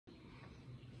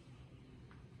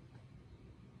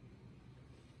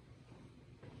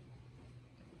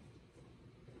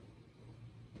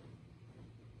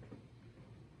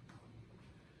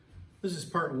This is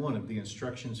part one of the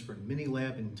instructions for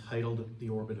Minilab entitled The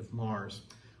Orbit of Mars.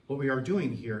 What we are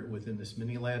doing here within this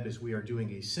Minilab is we are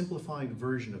doing a simplified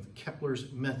version of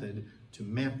Kepler's method to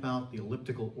map out the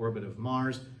elliptical orbit of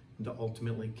Mars and to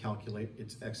ultimately calculate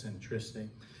its eccentricity.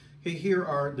 Okay, here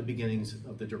are the beginnings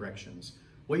of the directions.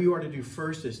 What you are to do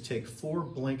first is take 4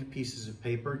 blank pieces of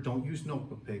paper. Don't use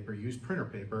notebook paper, use printer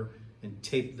paper, and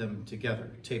tape them together.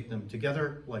 Tape them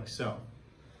together like so.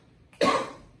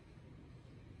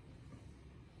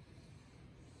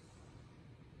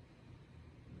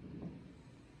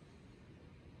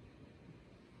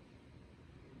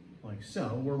 Like so,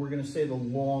 where we're going to say the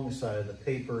long side of the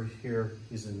paper here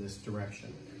is in this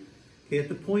direction. Okay, at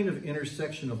the point of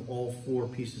intersection of all 4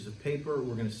 pieces of paper,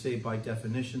 we're going to say by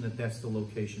definition that that's the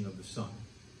location of the sun.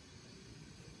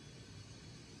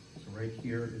 So right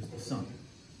here is the sun.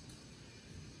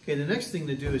 Okay, the next thing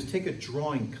to do is take a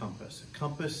drawing compass. A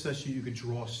compass such that you could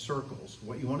draw circles.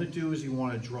 What you want to do is you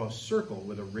want to draw a circle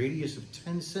with a radius of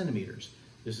 10 centimeters.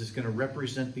 This is going to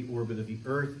represent the orbit of the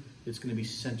Earth. It's going to be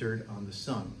centered on the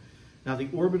sun. Now, the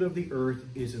orbit of the Earth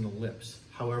is an ellipse.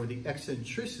 However, the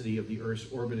eccentricity of the Earth's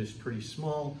orbit is pretty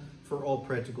small. For all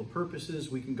practical purposes,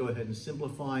 we can go ahead and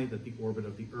simplify that the orbit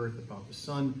of the Earth about the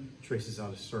sun traces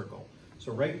out a circle.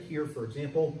 So right here, for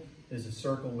example, is a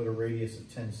circle with a radius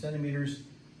of 10 centimeters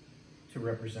to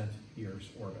represent the Earth's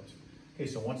orbit. Okay,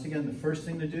 so once again, the first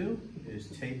thing to do is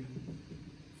tape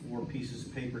 4 pieces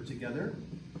of paper together.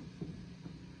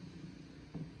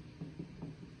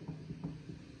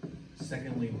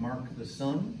 Secondly, mark the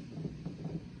sun,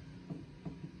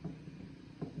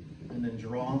 and then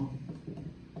draw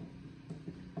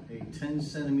a 10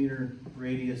 centimeter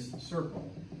radius circle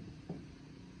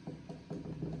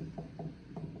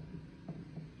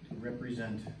to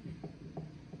represent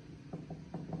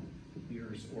the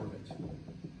Earth's orbit.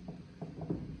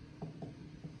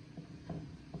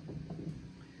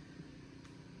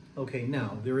 Okay,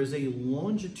 now there is a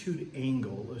longitude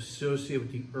angle associated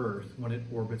with the Earth when it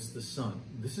orbits the sun.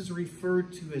 This is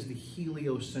referred to as the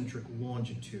heliocentric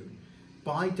longitude.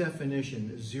 By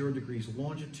definition, 0 degrees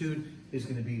longitude is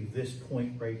going to be this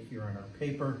point right here on our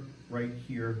paper. Right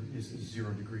here is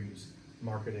 0 degrees.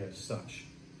 Mark it as such.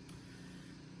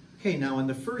 Okay, now on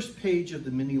the first page of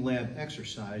the Minilab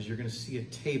exercise, you're going to see a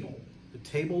table. The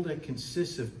table that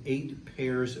consists of 8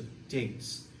 pairs of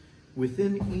dates.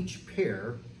 Within each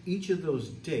pair, each of those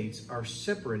dates are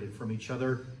separated from each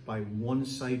other by 1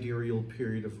 sidereal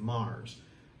period of Mars.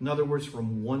 In other words,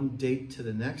 from one date to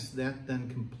the next, that then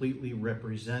completely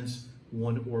represents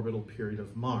 1 orbital period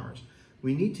of Mars.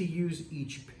 We need to use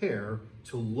each pair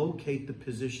to locate the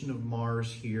position of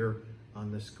Mars here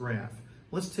on this graph.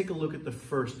 Let's take a look at the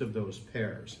first of those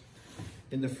pairs.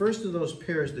 In the first of those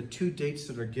pairs, the 2 dates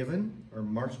that are given are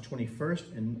March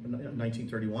 21st in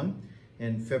 1931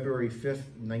 and February 5th,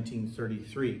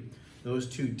 1933. Those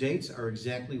 2 dates are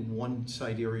exactly 1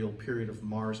 sidereal period of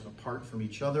Mars apart from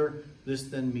each other. This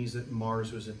then means that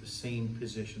Mars was at the same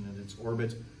position in its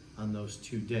orbit on those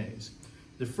 2 days.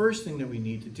 The first thing that we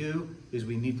need to do is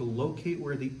we need to locate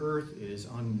where the Earth is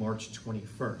on March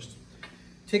 21st.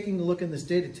 Taking a look in this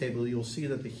data table, you'll see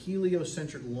that the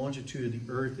heliocentric longitude of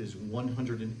the Earth is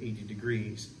 180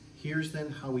 degrees. Here's then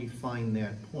how we find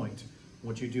that point.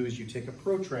 What you do is you take a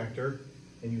protractor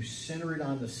and you center it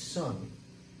on the sun,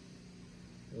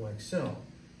 like so.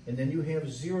 And then you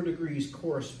have 0 degrees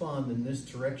correspond in this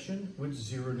direction with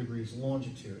 0 degrees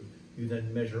longitude. You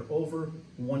then measure over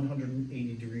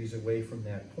 180 degrees away from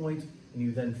that point, and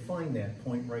you then find that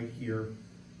point right here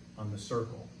on the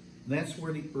circle. That's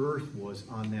where the Earth was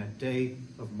on that day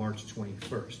of March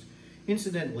 21st.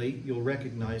 Incidentally, you'll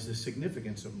recognize the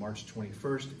significance of March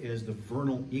 21st as the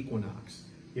vernal equinox.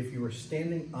 If you were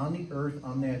standing on the Earth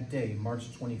on that day,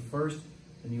 March 21st,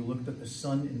 and you looked at the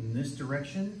sun in this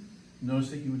direction, notice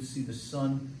that you would see the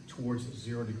sun towards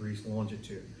 0 degrees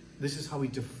longitude. This is how we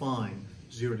define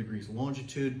 0 degrees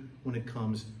longitude when it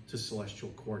comes to celestial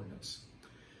coordinates.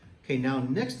 Okay, now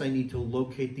next I need to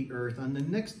locate the Earth on the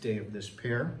next day of this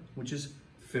pair, which is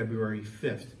February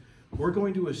 5th. We're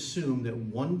going to assume that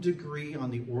 1 degree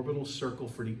on the orbital circle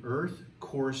for the Earth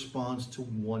corresponds to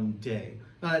 1 day.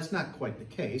 Now, that's not quite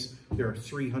the case. There are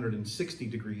 360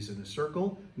 degrees in a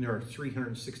circle, and there are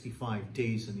 365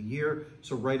 days in a year.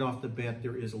 So right off the bat,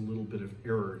 there is a little bit of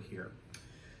error here.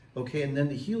 Okay, and then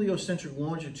the heliocentric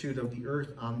longitude of the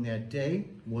Earth on that day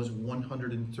was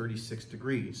 136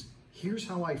 degrees. Here's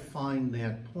how I find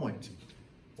that point.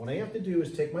 What I have to do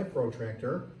is take my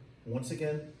protractor, once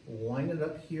again, line it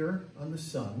up here on the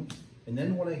sun, and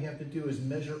then what I have to do is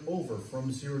measure over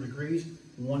from 0 degrees,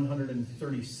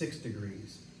 136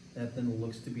 degrees. That then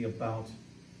looks to be about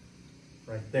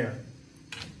right there.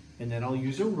 And then I'll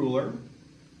use a ruler,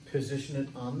 position it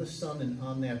on the sun and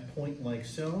on that point like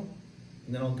so,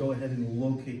 and then I'll go ahead and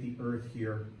locate the Earth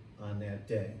here on that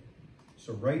day.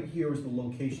 So right here is the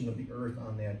location of the Earth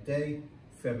on that day,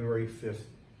 February 5th,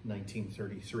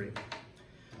 1933.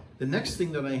 The next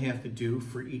thing that I have to do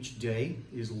for each day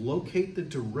is locate the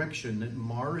direction that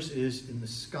Mars is in the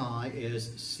sky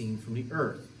as seen from the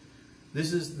Earth.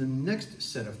 This is the next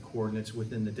set of coordinates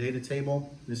within the data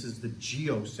table. This is the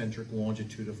geocentric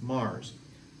longitude of Mars.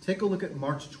 Take a look at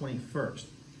March 21st.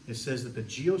 It says that the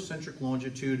geocentric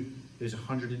longitude is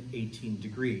 118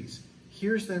 degrees.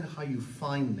 Here's then how you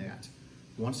find that.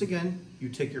 Once again, you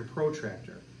take your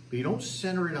protractor, but you don't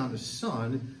center it on the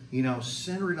sun, you now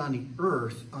center it on the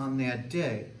Earth on that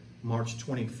day, March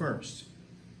 21st.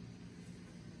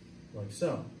 Like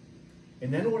so.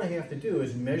 And then what I have to do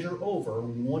is measure over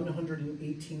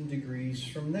 118 degrees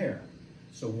from there.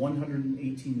 So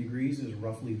 118 degrees is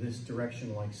roughly this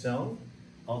direction like so.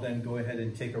 I'll then go ahead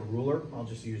and take a ruler. I'll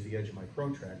just use the edge of my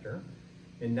protractor.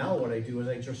 And now what I do is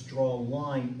I just draw a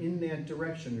line in that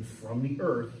direction from the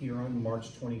Earth here on March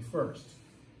 21st.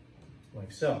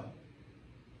 Like so.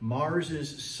 Mars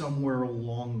is somewhere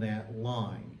along that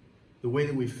line. The way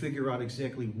that we figure out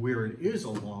exactly where it is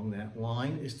along that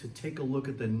line is to take a look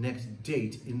at the next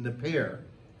date in the pair,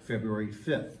 February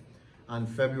 5th. On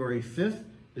February 5th,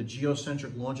 the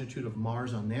geocentric longitude of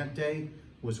Mars on that day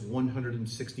was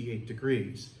 168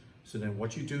 degrees. So then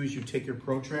what you do is you take your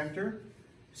protractor,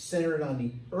 center it on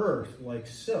the Earth like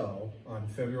so on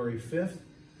February 5th,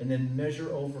 and then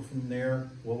measure over from there,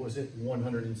 what was it,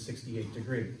 168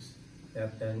 degrees.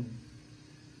 That then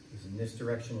is in this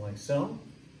direction like so.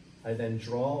 I then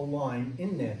draw a line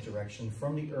in that direction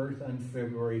from the Earth on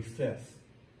February 5th,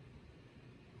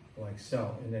 like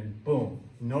so, and then boom.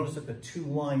 Notice that the two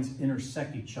lines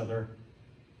intersect each other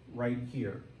right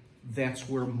here. That's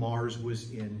where Mars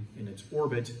was in its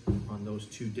orbit on those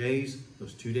 2 days.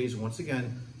 Those 2 days, once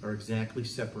again, are exactly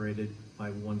separated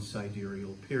by one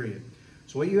sidereal period.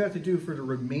 So what you have to do for the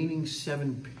remaining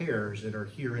 7 pairs that are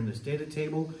here in this data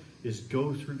table is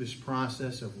go through this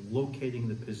process of locating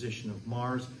the position of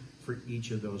Mars for each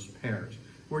of those pairs.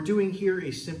 We're doing here a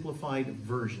simplified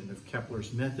version of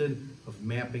Kepler's method of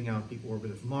mapping out the orbit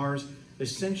of Mars.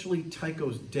 Essentially,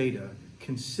 Tycho's data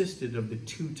consisted of the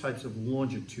 2 types of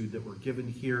longitude that were given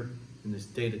here in this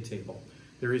data table.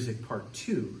 There is a part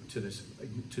 2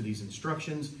 to these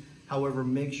instructions. However,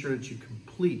 make sure that you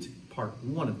complete part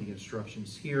 1 of the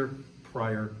instructions here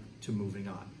prior to moving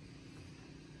on.